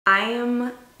I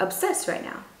am obsessed right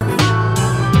now.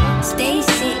 Stay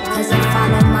sick cause I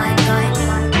follow my gut.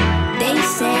 They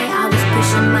say I was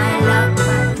pushing my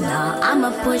luck. No,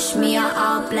 I'ma push me a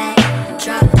all black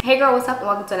truck. Hey girl, what's up and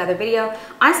welcome to another video.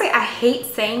 Honestly, I hate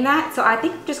saying that, so I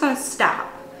think I'm just gonna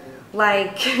stop.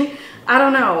 Like, I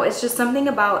don't know, it's just something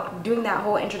about doing that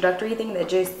whole introductory thing that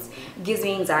just gives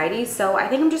me anxiety. So I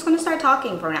think I'm just gonna start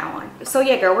talking from now on. So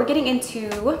yeah girl, we're getting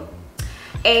into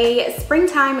a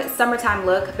springtime summertime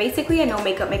look, basically a no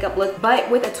makeup look, but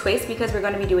with a twist because we're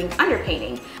going to be doing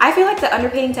underpainting. I feel like the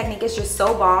underpainting technique is just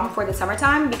so bomb for the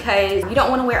summertime because you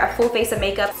don't want to wear a full face of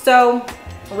makeup. So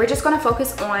we're just going to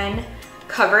focus on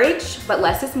coverage, but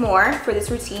less is more for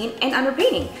this routine and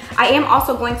underpainting. I am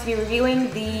also going to be reviewing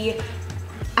the,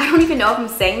 I don't even know if I'm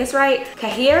saying this right,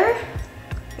 Kjaer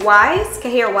Weis.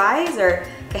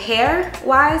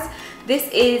 This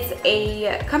is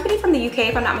a company from the UK,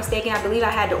 if I'm not mistaken. I believe I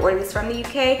had to order this from the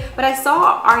UK, but I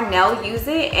saw Arnell use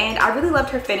it and I really loved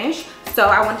her finish, so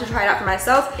I wanted to try it out for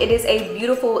myself. It is a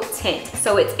beautiful tint.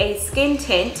 So it's a skin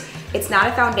tint. It's not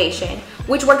a foundation,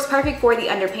 which works perfect for the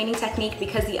underpainting technique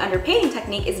because the underpainting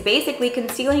technique is basically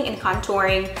concealing and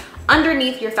contouring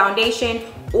underneath your foundation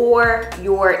or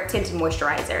your tinted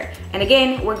moisturizer. And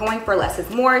again, we're going for less is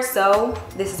more, so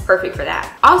this is perfect for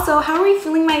that. Also, how are you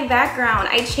feeling my background?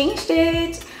 I changed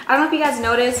it. I don't know if you guys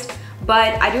noticed,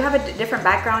 but I do have a different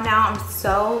background now. I'm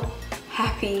so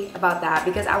happy about that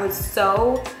because I was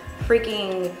so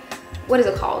freaking, what is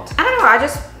it called? I don't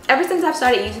know, ever since I've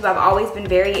started YouTube, I've always been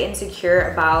very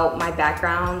insecure about my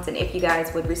backgrounds and if you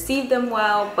guys would receive them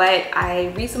well, but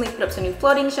I recently put up some new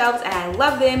floating shelves and I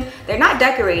love them. They're not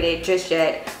decorated just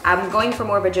yet. I'm going for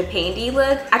more of a Japan-y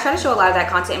look. I try to show a lot of that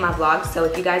content in my vlogs, so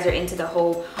if you guys are into the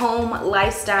whole home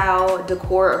lifestyle,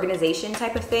 decor, organization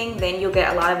type of thing, then you'll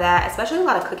get a lot of that, especially a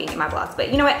lot of cooking in my vlogs.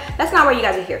 But you know what? That's not where you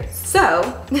guys are here.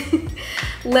 So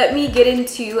let me get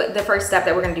into the first step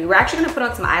that we're gonna do. We're actually gonna put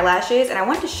on some eyelashes, and I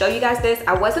wanted to show you guys this.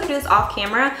 I was gonna do this off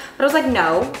camera, but I was like,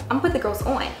 no, I'm gonna put the girls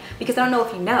on because I don't know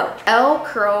if you know,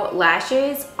 L-curl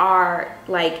lashes are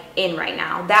like in right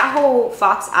now. That whole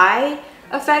fox eye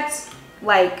effect,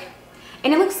 like,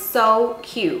 and it looks so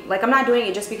cute. Like, I'm not doing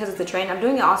it just because it's a trend. I'm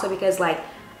doing it also because like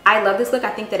I love this look.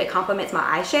 I think that it complements my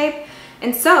eye shape.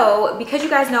 And so because you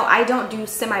guys know I don't do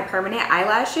semi-permanent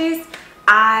eyelashes,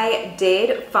 I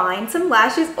did find some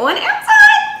lashes on Amazon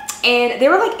and they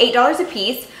were like $8 a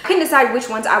piece. I couldn't decide which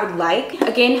ones I would like.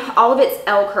 Again, all of it's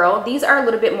L-curl. These are a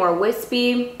little bit more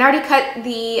wispy. I already cut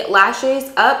the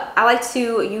lashes up. I like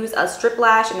to use a strip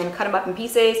lash and then cut them up in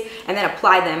pieces and then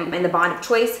apply them in the bond of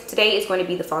choice. Today is going to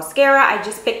be the Falscara. I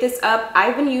just picked this up.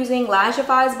 I've been using Lash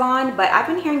Application bond, but I've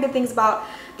been hearing good things about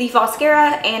the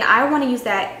Falscara and I want to use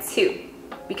that too,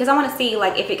 because I want to see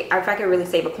like if I could really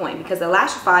save a coin, because the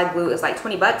Lash Application glue is like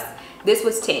 20 bucks. This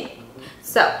was 10.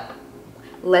 So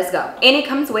let's go. And it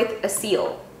comes with a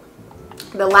seal.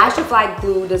 The Lash Application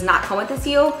glue does not come with a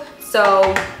seal.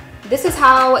 So this is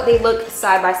how they look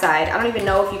side by side. I don't even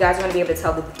know if you guys are going to be able to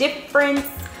tell the difference,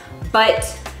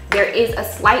 but there is a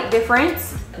slight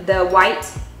difference. The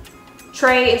white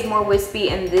tray is more wispy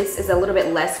and this is a little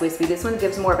bit less wispy. This one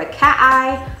gives more of a cat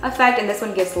eye effect and this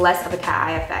one gives less of a cat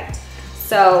eye effect.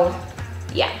 So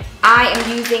yeah, I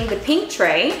am using the pink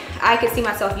tray. I could see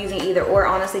myself using either or,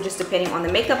 honestly, just depending on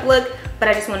the makeup look, but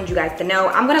I just wanted you guys to know.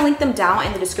 I'm gonna link them down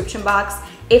in the description box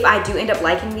if I do end up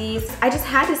liking these. I just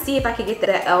had to see if I could get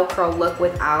the L-curl look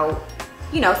without,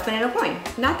 you know, spending a coin.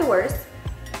 Not the worst,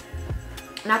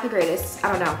 not the greatest.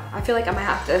 I don't know. I feel like I might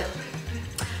have to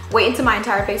wait until my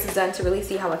entire face is done to really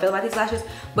see how I feel about these lashes.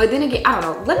 But then again, I don't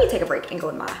know. Let me take a break and go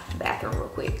in my bathroom real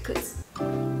quick because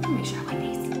let me make sure I like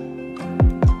these.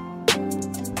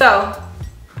 So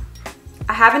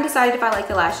I haven't decided if I like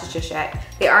the lashes just yet.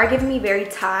 They are giving me very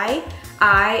tie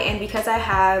eye, and because I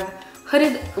have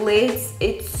hooded lids,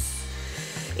 it's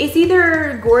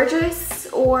either gorgeous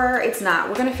or it's not.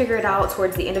 We're gonna figure it out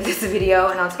towards the end of this video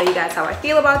and I'll tell you guys how I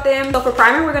feel about them. So for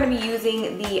primer, we're gonna be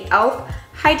using the e.l.f.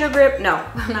 Hydro Grip, no,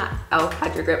 not e.l.f.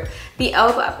 Hydro Grip, the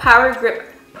e.l.f. Power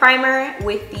Grip Primer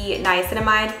with the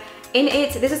niacinamide in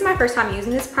it. This is my first time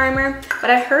using this primer, but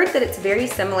I heard that it's very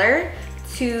similar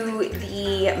to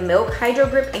the Milk Hydro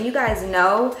Grip, and you guys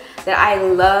know that I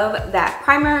love that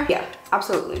primer. Yeah,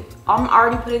 absolutely. I'm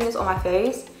already putting this on my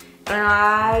face and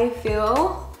I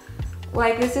feel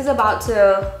like this is about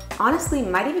to, honestly,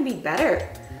 might even be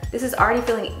better. This is already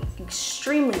feeling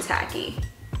extremely tacky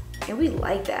and we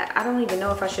like that. I don't even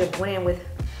know if I should have went in with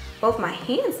both my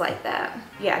hands like that.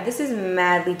 Yeah, this is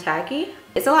madly tacky.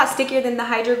 It's a lot stickier than the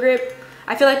Hydro Grip.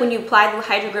 I feel like when you apply the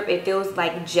Hydro Grip, it feels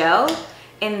like gel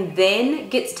and then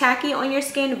gets tacky on your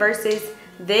skin versus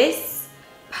this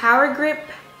Power Grip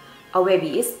Oh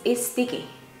baby, it's sticky.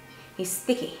 It's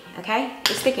sticky, okay?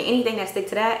 It's sticky. Anything that stick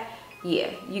to that,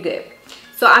 yeah, you good.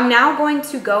 So I'm now going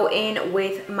to go in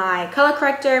with my color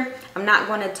corrector. I'm not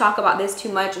going to talk about this too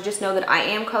much. Just know that I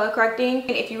am color correcting.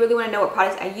 And if you really want to know what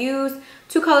products I use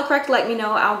to color correct, let me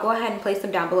know. I'll go ahead and place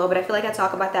them down below. But I feel like I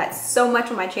talk about that so much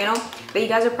on my channel that you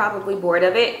guys are probably bored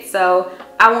of it. So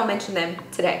I won't mention them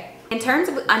today. In terms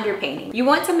of underpainting, you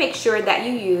want to make sure that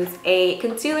you use a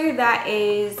concealer that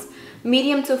is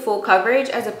medium to full coverage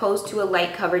as opposed to a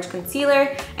light coverage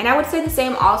concealer. And I would say the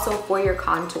same also for your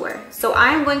contour. So I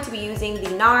am going to be using the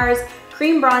Nars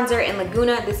Cream Bronzer in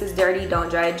Laguna. This is dirty,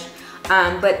 don't judge.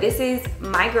 But this is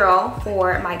my girl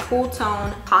for my cool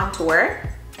tone contour.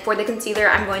 For the concealer,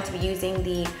 I'm going to be using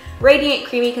the Radiant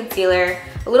Creamy Concealer,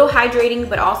 a little hydrating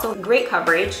but also great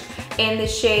coverage, in the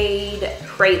shade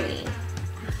Praline.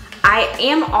 I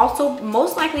am also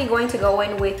most likely going to go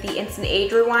in with the Instant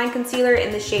Age Rewind Concealer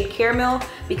in the shade Caramel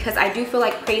because I do feel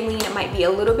like Praline might be a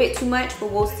little bit too much,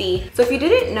 but we'll see. So if you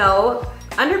didn't know,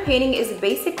 underpainting is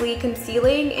basically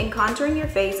concealing and contouring your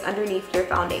face underneath your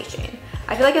foundation.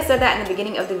 I feel like I said that in the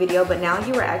beginning of the video, but now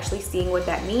you are actually seeing what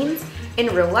that means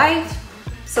in real life.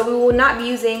 So we will not be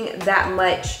using that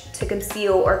much to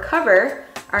conceal or cover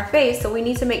our face, so we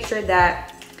need to make sure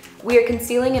that we are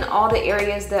concealing in all the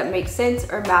areas that make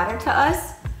sense or matter to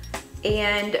us.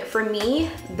 And for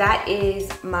me, that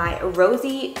is my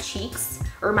rosy cheeks,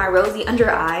 or my rosy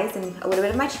under eyes, and a little bit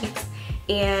of my cheeks,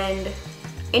 and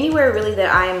anywhere really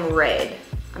that I'm red,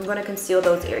 I'm gonna conceal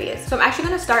those areas. So I'm actually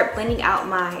gonna start blending out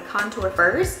my contour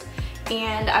first,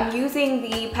 and I'm using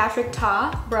the Patrick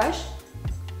Ta brush.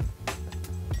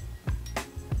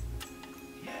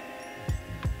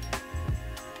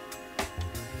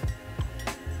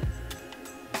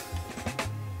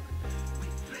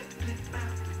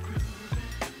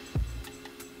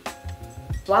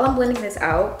 While I'm blending this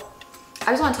out,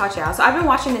 I just want to talk to y'all. So I've been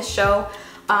watching this show.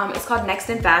 It's called Next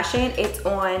in Fashion. It's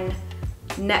on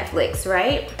Netflix,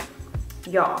 right?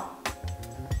 Y'all,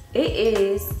 it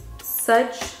is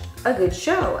such a good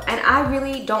show. And I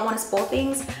really don't want to spoil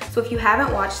things. So if you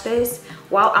havenent watched this,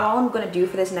 all I'm going to do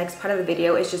for this next part of the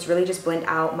video is just really just blend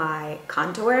out my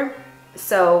contour.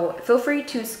 So feel free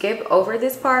to skip over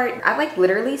this part. I like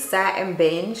literally sat and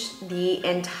binged the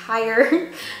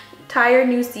entire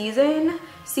new season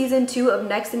 2 of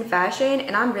Next in Fashion,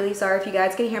 and I'm really sorry if you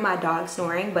guys can hear my dog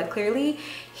snoring, but clearly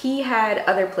he had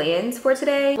other plans for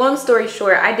today. Long story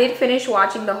short, I did finish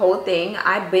watching the whole thing.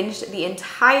 I binged the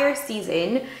entire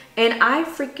season and I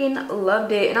freaking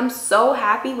loved it, and I'm so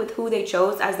happy with who they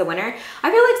chose as the winner.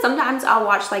 I feel like sometimes I'll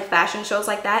watch like fashion shows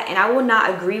like that and I will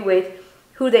not agree with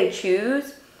who they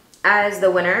choose as the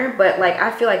winner, but like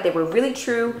I feel like they were really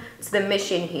true to the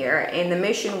mission here, and the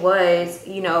mission was,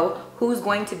 you know, who's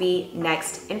going to be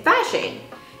next in fashion.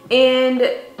 And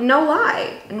no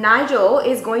lie, Nigel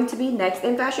is going to be next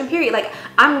in fashion, period. Like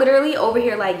I'm literally over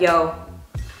here like, yo,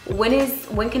 when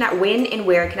and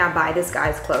where can I buy this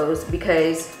guy's clothes?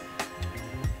 Because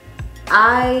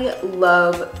I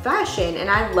love fashion and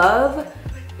I love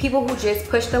people who just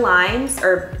push the lines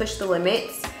or push the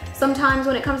limits sometimes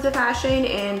when it comes to fashion,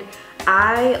 and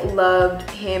I loved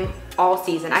him all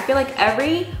season. I feel like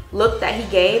every look that he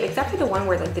gave, except for the one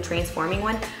where like the transforming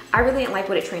one, I really didn't like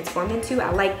what it transformed into.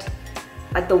 I liked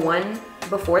like the one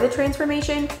before the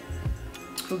transformation,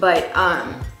 but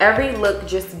every look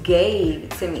just gave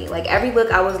to me. Like every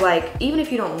look I was like, even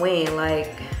if you don't win,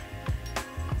 like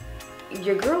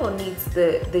your girl needs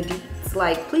the deets.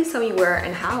 Like please tell me where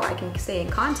and how I can stay in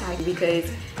contact, because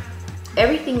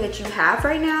everything that you have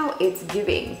right now, it's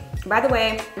giving. By the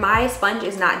way, my sponge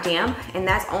is not damp, and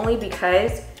that's only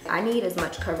because I need as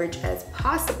much coverage as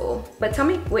possible. But tell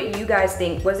me what you guys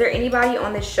think. Was there anybody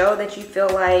on this show that you feel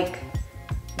like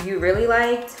you really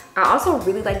liked? I also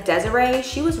really liked Desiree.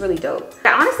 She was really dope.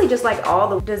 I honestly just like all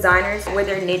the designers where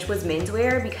their niche was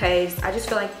menswear, because I just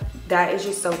feel like that is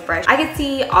just so fresh. I could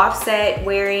see Offset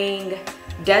wearing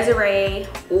Desiree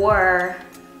or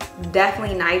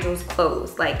definitely Nigel's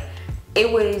clothes. Like it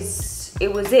was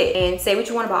it. And say what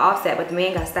you want about Offset, but the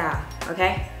man got style,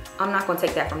 okay? I'm not gonna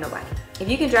take that from nobody. If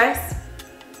you can dress,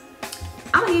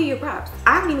 I'm gonna give you your props.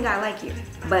 I haven't even gotta like you,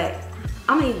 but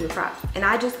I'm gonna give you your props. And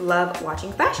I just love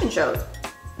watching fashion shows.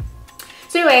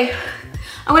 So anyway,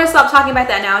 I'm gonna stop talking about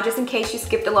that now, just in case you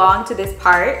skipped along to this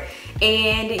part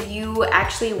and you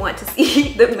actually want to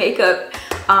see the makeup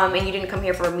and you didn't come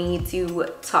here for me to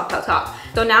talk.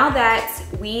 So now that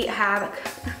we have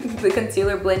the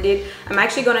concealer blended, I'm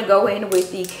actually gonna go in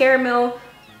with the Caramel,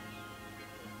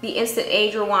 the Instant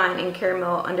Age Rewind and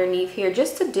Caramel underneath here,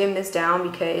 just to dim this down,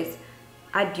 because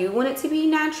I do want it to be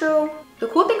natural. The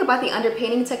cool thing about the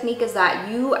underpainting technique is that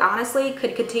you honestly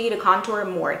could continue to contour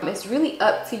more. It's really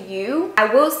up to you.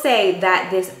 I will say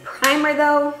that this primer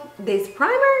though, this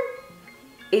primer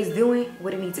is doing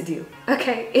what it needs to do.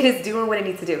 Okay, it is doing what it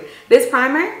needs to do. This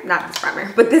primer, not this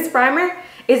primer, but this primer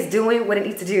is doing what it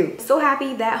needs to do. So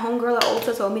happy that homegirl at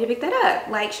Ulta told me to pick that up.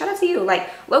 Like, shout out to you.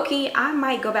 Like, low-key, I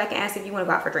might go back and ask if you want to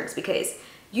go out for drinks because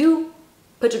you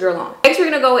put your girl on. Next, we're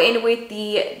gonna go in with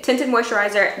the tinted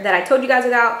moisturizer that I told you guys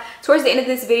about. Towards the end of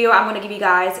this video, I'm gonna give you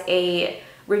guys a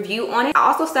review on it. I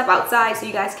also step outside so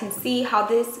you guys can see how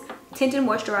this tinted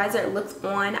moisturizer looks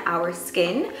on our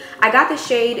skin. I got the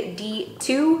shade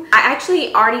D2. I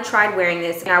actually already tried wearing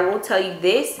this, and I will tell you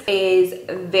this is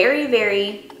very,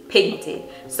 very pigmented.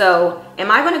 So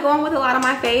am I going to go on with a lot on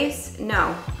my face?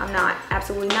 No, I'm not.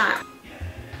 Absolutely not.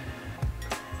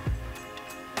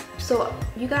 So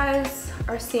you guys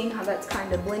are seeing how that's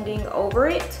kind of blending over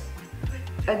it.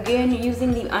 Again,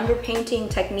 using the underpainting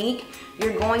technique,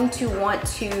 you're going to want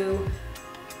to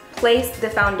place the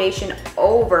foundation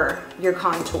over your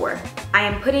contour. I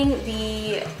am putting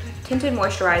the tinted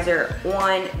moisturizer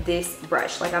on this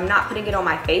brush. Like, I'm not putting it on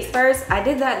my face first. I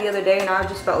did that the other day and I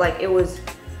just felt like it was,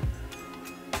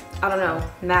 I don't know,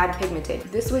 mad pigmented.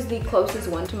 This was the closest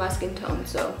one to my skin tone,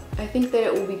 so I think that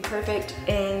it will be perfect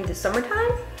in the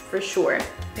summertime for sure.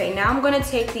 Okay, now I'm gonna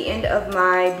take the end of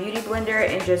my beauty blender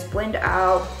and just blend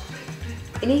out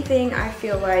anything I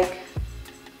feel like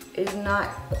is not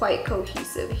quite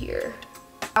cohesive here.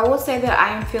 I will say that I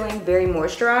am feeling very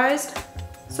moisturized,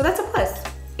 so that's a plus.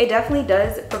 It definitely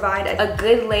does provide a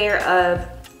good layer of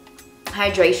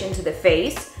hydration to the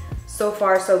face. So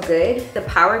far, so good. The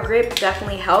power grip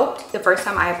definitely helped. The first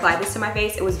time I applied this to my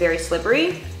face, it was very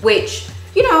slippery, which,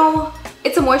 you know,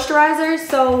 it's a moisturizer,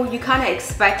 so you kind of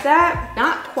expect that.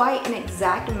 Not quite an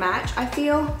exact match, I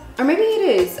feel. Or maybe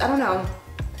it is, I don't know.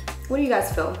 What do you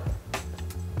guys feel?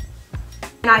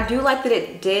 And I do like that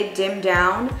it did dim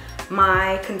down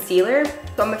my concealer.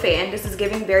 So I'm a fan. This is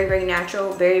giving very, very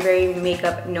natural, very, very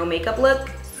makeup, no makeup look.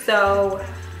 So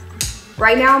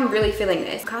right now I'm really feeling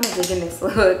this. I'm kind of digging this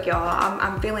look, y'all.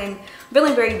 I'm feeling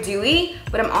very dewy,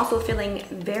 but I'm also feeling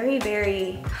very,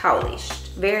 very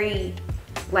polished, very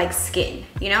like skin,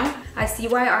 you know? I see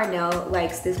why Arnell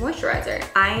likes this moisturizer.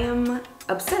 I am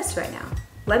obsessed right now.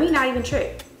 Let me not even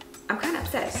trip. I'm kind of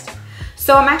obsessed.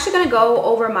 So I'm actually gonna go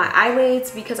over my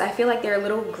eyelids because I feel like they're a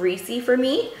little greasy for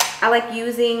me. I like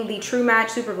using the True Match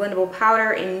Super Blendable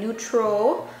Powder in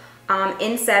Neutral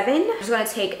N7. I'm just gonna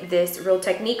take this Real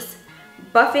Techniques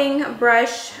buffing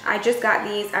brush. I just got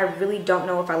these. I really don't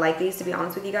know if I like these, to be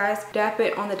honest with you guys. Dap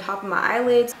it on the top of my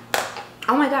eyelids.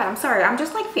 Oh my God, I'm sorry. I'm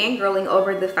just like fangirling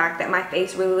over the fact that my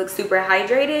face really looks super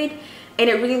hydrated and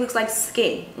it really looks like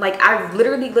skin. Like, I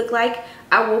literally look like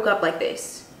I woke up like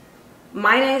this.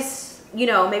 Minus, you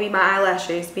know, maybe my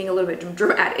eyelashes being a little bit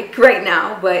dramatic right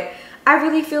now, but I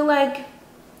really feel like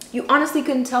you honestly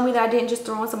couldn't tell me that I didn't just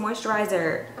throw on some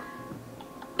moisturizer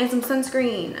and some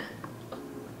sunscreen.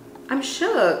 I'm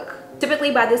shook.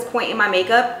 Typically by this point in my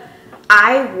makeup,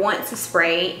 I want to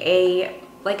spray a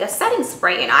setting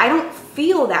spray, and I don't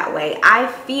feel that way. I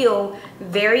feel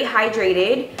very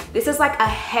hydrated. This is like a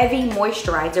heavy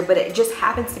moisturizer, but it just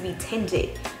happens to be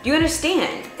tinted. Do you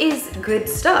understand? It's good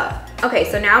stuff. Okay,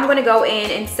 so now I'm gonna go in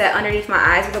and set underneath my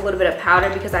eyes with a little bit of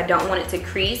powder because I don't want it to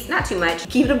crease. Not too much.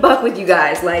 Keep it a buck with you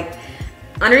guys. Like,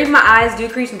 underneath my eyes do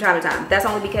crease from time to time. That's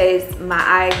only because my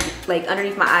eye, like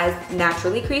underneath my eyes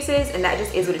naturally creases, and that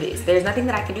just is what it is. There's nothing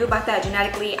that I can do about that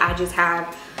genetically. I just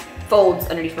have folds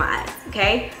underneath my eyes,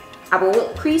 okay? I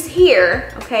won't crease here,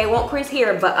 okay? Won't crease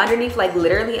here, but underneath, like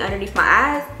literally underneath my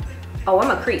eyes, oh, I'm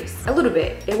a crease a little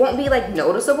bit. It won't be like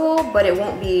noticeable, but it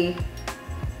won't be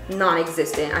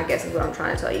non-existent, I guess is what I'm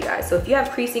trying to tell you guys. So if you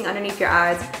have creasing underneath your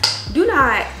eyes,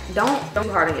 don't be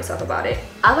hard on yourself about it.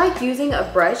 I like using a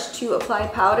brush to apply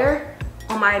powder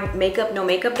on my makeup, no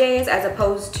makeup days, as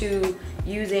opposed to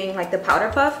using like the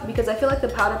powder puff, because I feel like the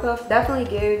powder puff definitely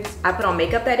gives, I put on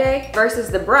makeup that day,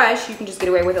 versus the brush, you can just get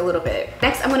away with a little bit.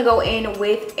 Next, I'm gonna go in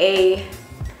with a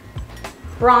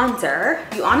bronzer.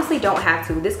 You honestly don't have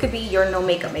to. This could be your no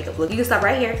makeup look. You can stop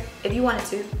right here if you wanted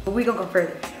to, but we're gonna go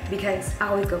further because I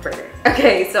always go further.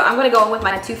 Okay, so I'm gonna go in with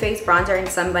my Too Faced bronzer in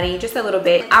Sun Bunny, just a little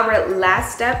bit. Our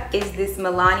last step is this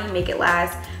Milani Make It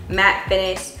Last Matte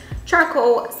Finish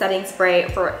Charcoal Setting Spray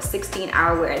for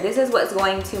 16-hour wear. This is what's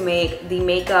going to make the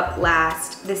makeup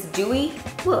last, this dewy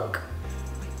look,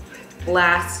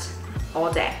 last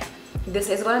all day. This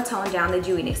is gonna tone down the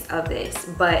dewiness of this,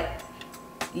 but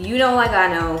you know, like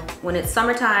I know, when it's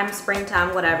summertime,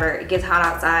 springtime, whatever, it gets hot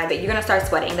outside, but you're gonna start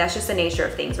sweating. That's just the nature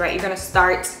of things, right? You're gonna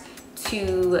start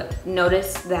to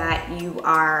notice that you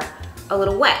are a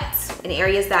little wet in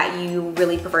areas that you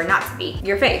really prefer not to be.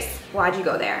 Your face, why'd you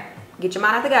go there? Get your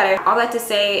mind out the gutter. All that to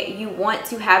say, you want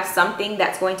to have something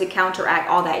that's going to counteract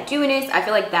all that dewiness. I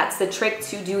feel like that's the trick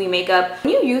to dewy makeup.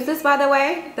 When you use this, by the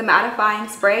way, the mattifying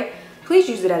spray, please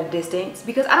use it at a distance,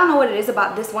 because I don't know what it is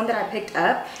about this one that I picked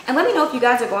up. And let me know if you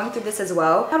guys are going through this as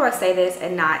well. How do I say this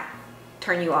and not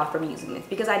turn you off from using this?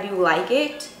 Because I do like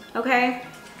it, okay?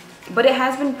 But it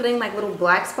has been putting like little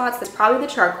black spots. That's probably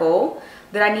the charcoal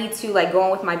that I need to like go on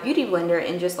with my beauty blender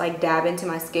and just like dab into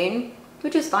my skin,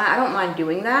 which is fine. I don't mind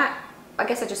doing that. I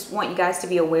guess I just want you guys to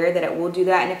be aware that it will do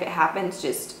that, and if it happens,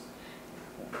 just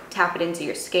tap it into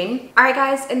your skin. All right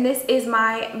guys, and this is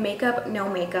my makeup no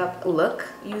makeup look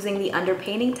using the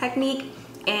underpainting technique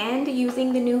and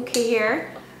using the new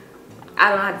Kjaer. I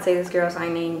don't know how to say this girl's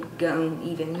name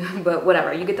even, but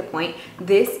whatever, you get the point.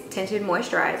 This tinted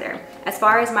moisturizer. As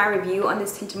far as my review on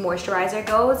this tinted moisturizer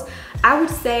goes, I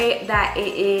would say that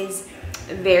it is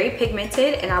very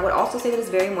pigmented, and I would also say that it's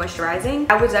very moisturizing.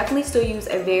 I would definitely still use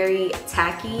a very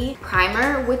tacky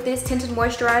primer with this tinted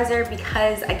moisturizer,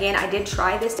 because again, I did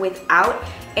try this without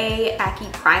a tacky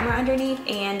primer underneath,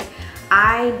 and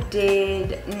I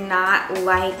did not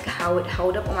like how it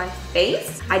held up on my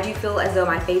face. I do feel as though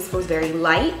my face feels very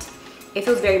light. It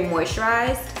feels very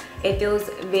moisturized. It feels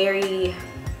very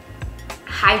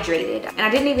hydrated. And I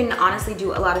didn't even honestly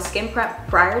do a lot of skin prep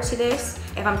prior to this,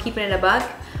 if I'm keeping it a buck.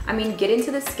 I mean, get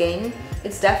into the skin.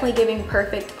 It's definitely giving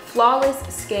perfect, flawless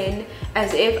skin,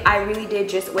 as if I really did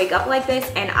just wake up like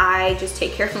this and I just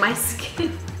take care of my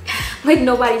skin like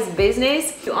nobody's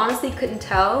business. You honestly couldn't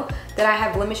tell that I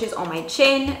have blemishes on my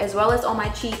chin as well as on my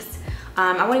cheeks.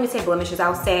 I won't even say blemishes,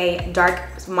 I'll say dark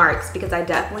marks, because I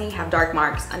definitely have dark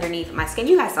marks underneath my skin.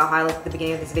 You guys saw how I looked at the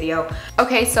beginning of this video.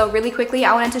 Okay, so really quickly,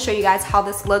 I wanted to show you guys how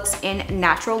this looks in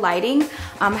natural lighting.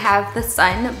 Have the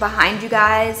sun behind you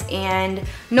guys and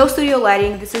no studio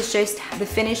lighting. This is just the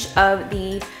finish of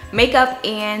the makeup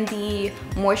and the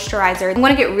moisturizer. I'm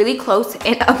gonna get really close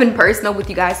and up and personal with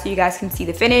you guys so you guys can see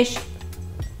the finish.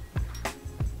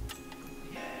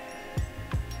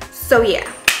 So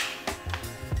yeah.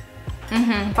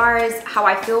 As far as how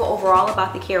I feel overall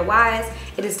about the Kjaer Weis,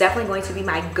 it is definitely going to be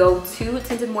my go-to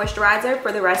tinted moisturizer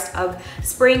for the rest of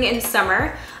spring and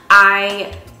summer.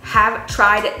 I have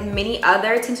tried many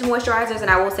other tinted moisturizers, and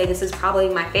I will say this is probably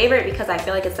my favorite because I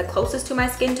feel like it's the closest to my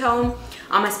skin tone.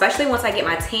 Especially once I get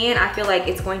my tan, I feel like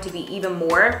it's going to be even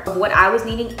more of what I was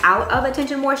needing out of a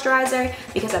tinted moisturizer,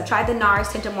 because I've tried the Nars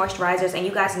tinted moisturizers, and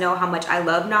you guys know how much I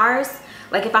love Nars.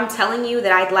 Like, if I'm telling you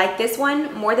that I'd like this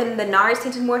one more than the Nars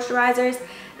tinted moisturizers,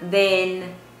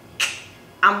 then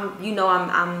I'm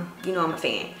a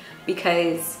fan,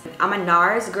 because I'm a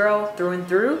Nars girl through and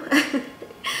through.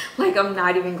 Like, I'm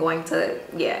not even going to,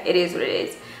 yeah, it is what it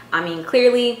is. I mean,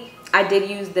 clearly I did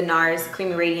use the Nars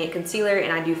Creamy Radiant Concealer,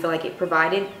 and I do feel like it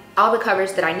provided all the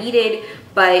coverage that I needed.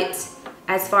 But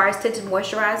as far as tinted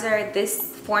moisturizer, this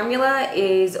formula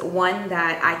is one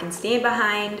that I can stand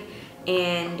behind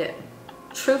and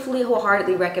truthfully,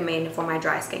 wholeheartedly recommend for my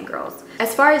dry skin girls.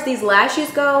 As far as these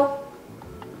lashes go,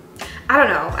 I don't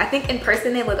know. I think in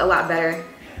person they look a lot better.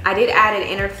 I did add an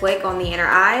inner flick on the inner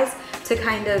eyes to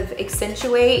kind of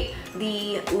accentuate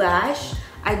the lash.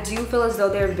 I do feel as though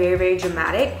they're very, very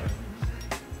dramatic,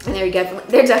 and they're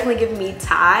definitely giving me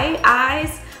tie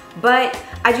eyes, but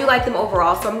I do like them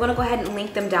overall, so I'm gonna go ahead and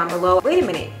link them down below. Wait a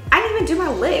minute, I didn't even do my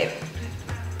lip.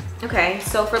 Okay,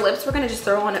 so for lips, we're gonna just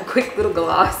throw on a quick little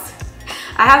gloss.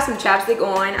 I have some chapstick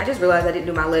on. I just realized I didn't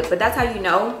do my lip, but that's how you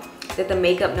know that the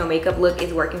makeup no makeup look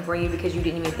is working for you, because you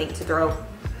didn't even think to throw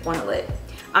on a lip.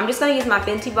 I'm just gonna use my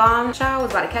Fenty Balm. Child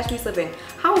was about to catch me slipping.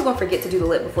 How was gonna forget to do the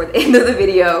lip before the end of the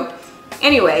video?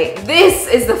 Anyway, this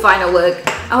is the final look.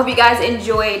 I hope you guys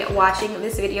enjoyed watching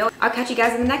this video. I'll catch you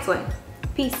guys in the next one.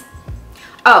 Peace.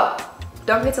 Oh,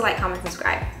 don't forget to like, comment,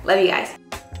 subscribe. Love you guys.